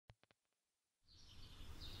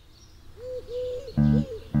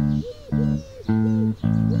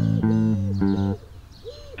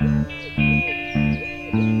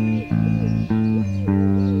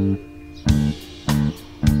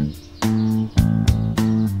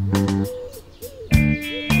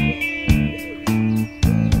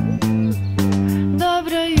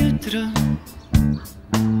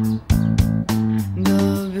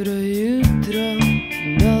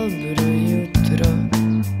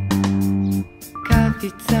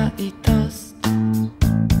Letica i tost,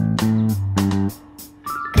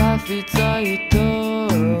 kafica i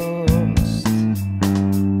tost.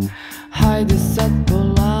 Hajde sad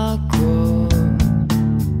polako,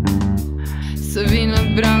 svi na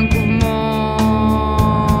Brankov most.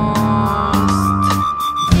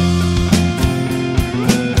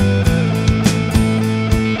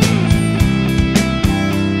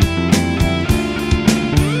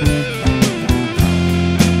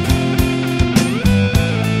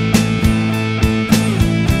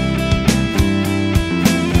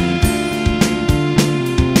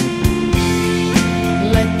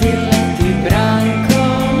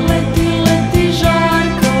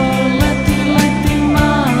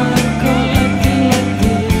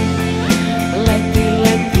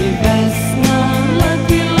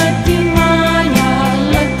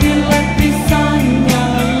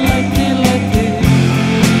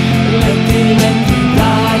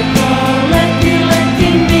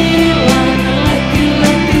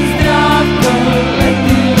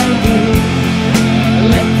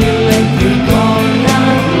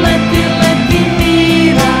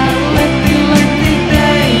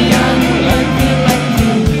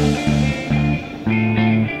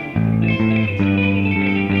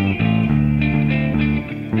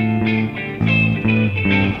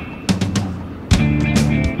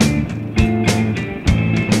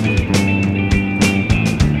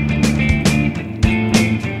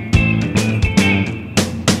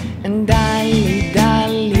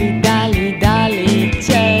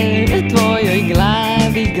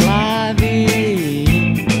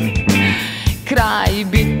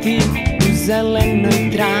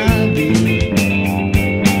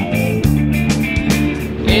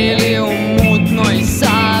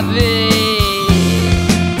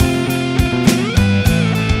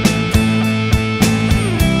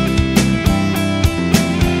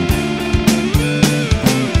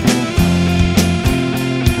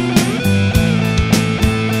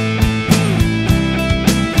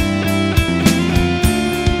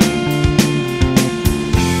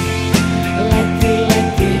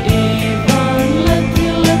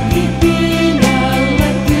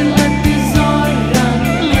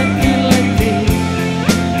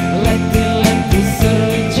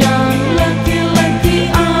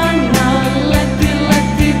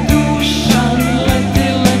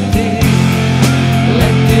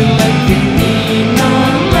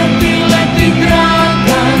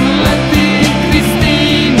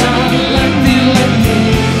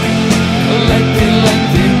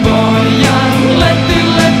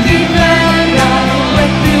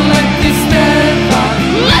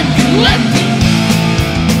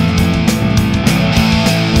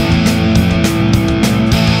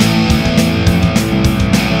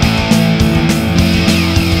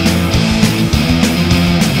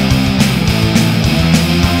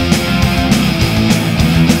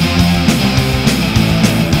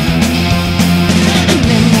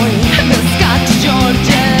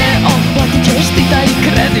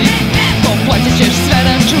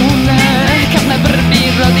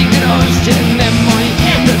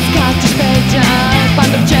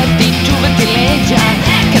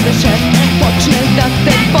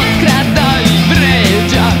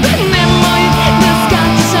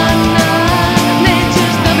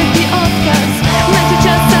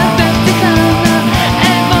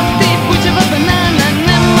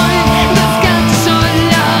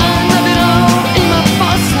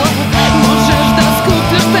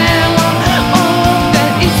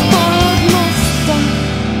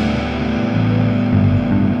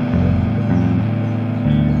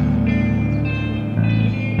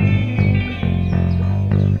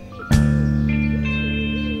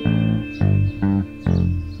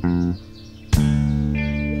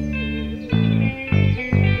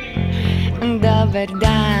 Dobar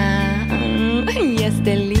dan,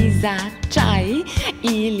 jeste li za čaj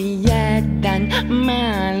ili jedan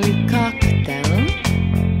mali koktel?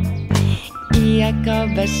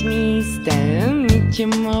 Iako baš niste, mi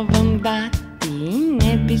ćemo vam dati,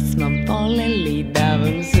 ne bismo voleli da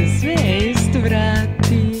vam se svest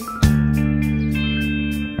vrati.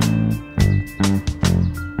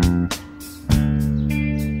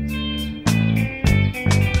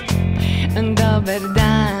 Dobar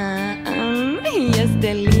dan,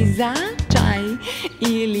 jeste li za čaj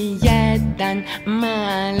ili jedan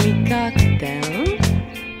mali koktel?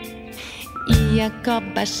 Iako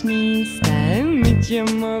baš niste, mi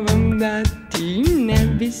ćemo vam dati, ne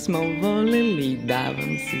bismo voleli da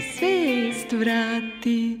vam se svest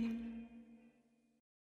vrati.